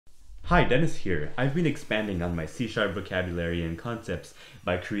Hi, Dennis here. I've been expanding on my C# vocabulary and concepts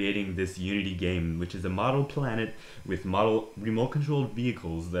by creating this Unity game, which is a model planet with model remote-controlled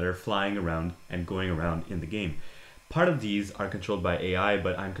vehicles that are flying around and going around in the game. Part of these are controlled by AI,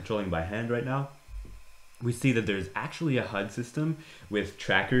 but I'm controlling by hand right now. We see that there's actually a HUD system with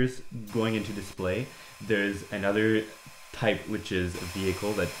trackers going into display. There's another type, which is a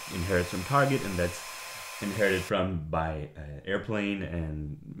vehicle that inherits from target, and that's inherited from by airplane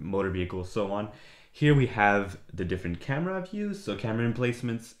and motor vehicles, so on. Here we have the different camera views. So camera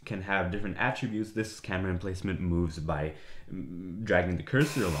emplacements can have different attributes. This camera emplacement moves by dragging the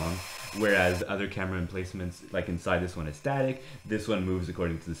cursor along, whereas other camera emplacements, like inside this one, is static. This one moves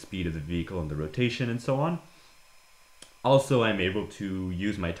according to the speed of the vehicle and the rotation and so on. Also, I'm able to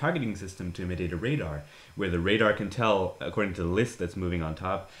use my targeting system to imitate a radar, where the radar can tell, according to the list that's moving on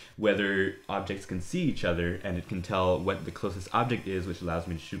top, whether objects can see each other, and it can tell what the closest object is, which allows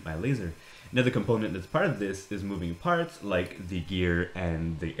me to shoot my laser. Another component that's part of this is moving parts, like the gear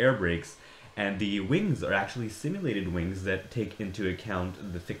and the air brakes, and the wings are actually simulated wings that take into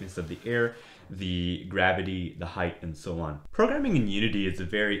account the thickness of the air, the gravity, the height, and so on. Programming in Unity is a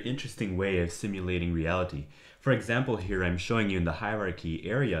very interesting way of simulating reality. For example, here I'm showing you in the hierarchy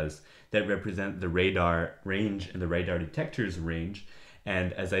areas that represent the radar range and the radar detector's range.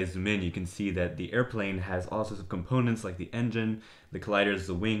 And as I zoom in, you can see that the airplane has all sorts of components like the engine, the colliders,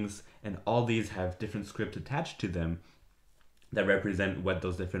 the wings, and all these have different scripts attached to them that represent what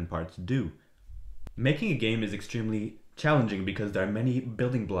those different parts do. Making a game is extremely challenging because there are many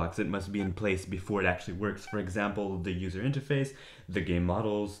building blocks that must be in place before it actually works. For example, the user interface, the game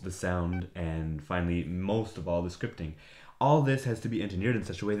models, the sound, and finally, most of all, the scripting. All this has to be engineered in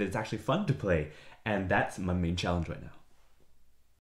such a way that it's actually fun to play, and that's my main challenge right now.